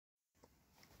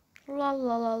La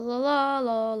la la la la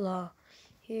la la.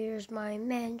 Here's my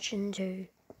mansion too.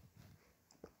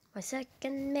 My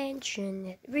second mansion,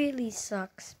 it really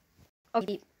sucks.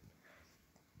 Okay.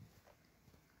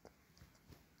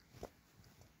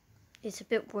 It's a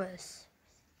bit worse.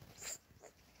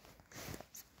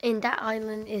 And that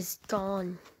island is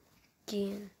gone.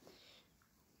 Again.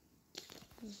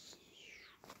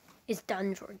 It's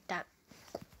done for that.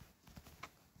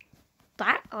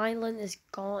 That island is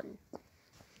gone.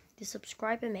 The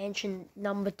subscriber mansion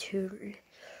number 2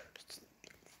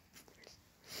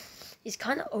 is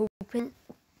kind of open.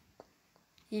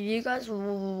 If you guys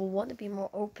want to be more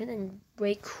open and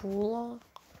way cooler,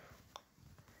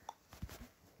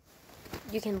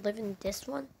 you can live in this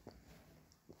one.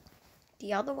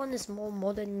 The other one is more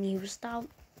modern new style.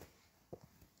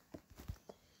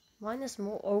 Mine is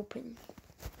more open.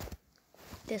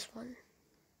 This one.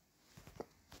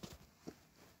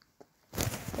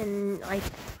 And I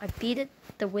beat it,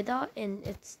 the Wither, and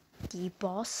it's the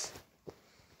boss.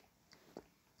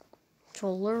 For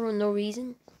little or no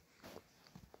reason.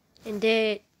 And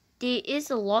there is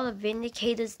a lot of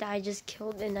Vindicators that I just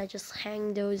killed, and I just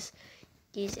hang these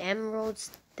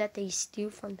emeralds that they steal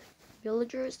from the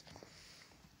villagers.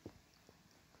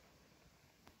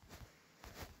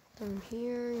 From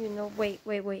here, you know, wait.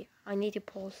 I need to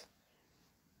pause.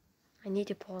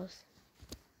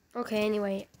 Okay,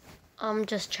 anyway, I'm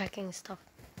just checking stuff.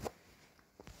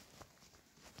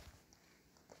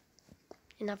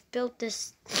 And I've built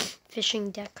this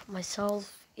fishing deck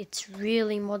myself. It's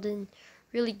really modern,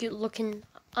 really good looking.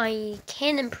 I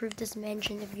can improve this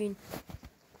mansion if you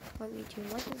want me to.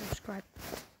 Like and subscribe.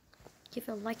 Give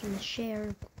a like and a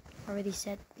share. Already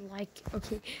said like.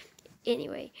 Okay.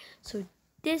 Anyway, so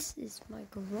this is my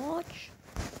garage.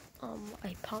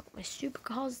 I parked my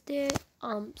supercars there.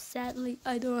 Sadly,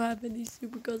 I don't have any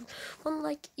supercars. One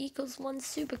like equals one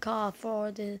supercar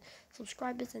for the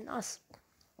subscribers and us.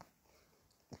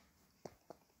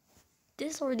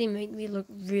 This already made me look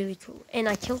really cool. And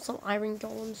I killed some iron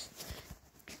golems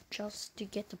just to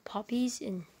get the poppies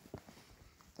and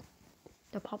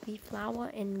the poppy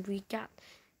flower. And we get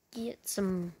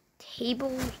some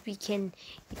tables. We can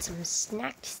eat some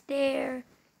snacks there.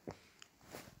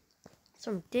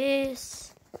 Some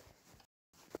this.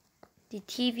 The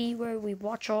TV where we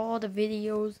watch all the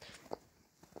videos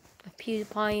of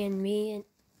PewDiePie and me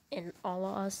and all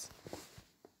of us.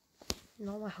 And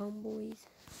all my homeboys.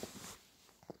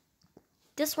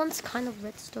 This one's kind of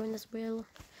redstone as well.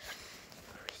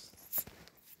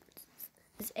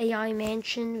 This AI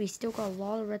mansion, we still got a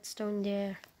lot of redstone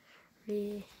there.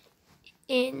 I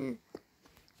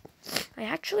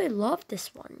actually love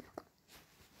this one.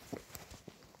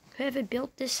 Whoever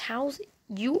built this house,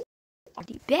 you are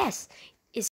the best.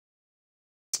 It's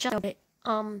just a bit,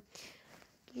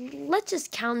 let's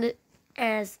just count it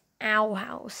as our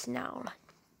house now.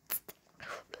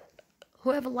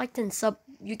 Whoever liked and sub,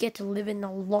 you get to live in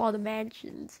a lot of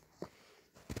mansions.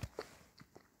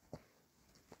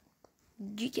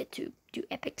 You get to do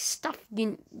epic stuff.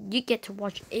 You get to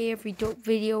watch every dope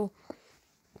video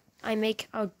I make.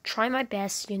 I'll try my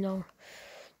best, you know.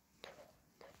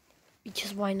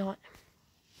 Because why not?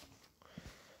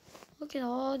 Look at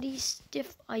all these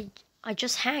stuff I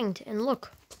just hanged, and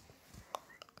look.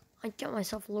 I got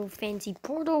myself a little fancy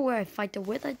portal where I fight the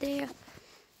Wither there.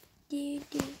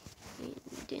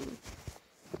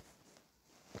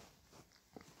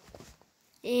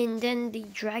 And then the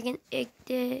dragon egg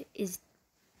there is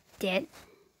dead.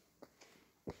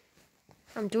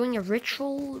 I'm doing a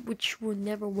ritual which will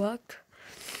never work.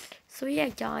 So yeah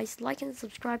guys, like and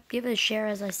subscribe, give it a share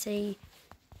as I say.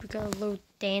 We got a little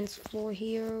dance floor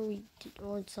here. We did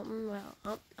or something.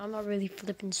 Well, I'm not really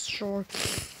flipping sure.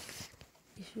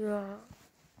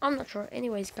 I'm not sure.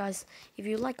 Anyways guys, if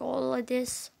you like all of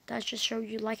this, that just shows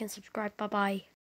you like and subscribe. Bye bye.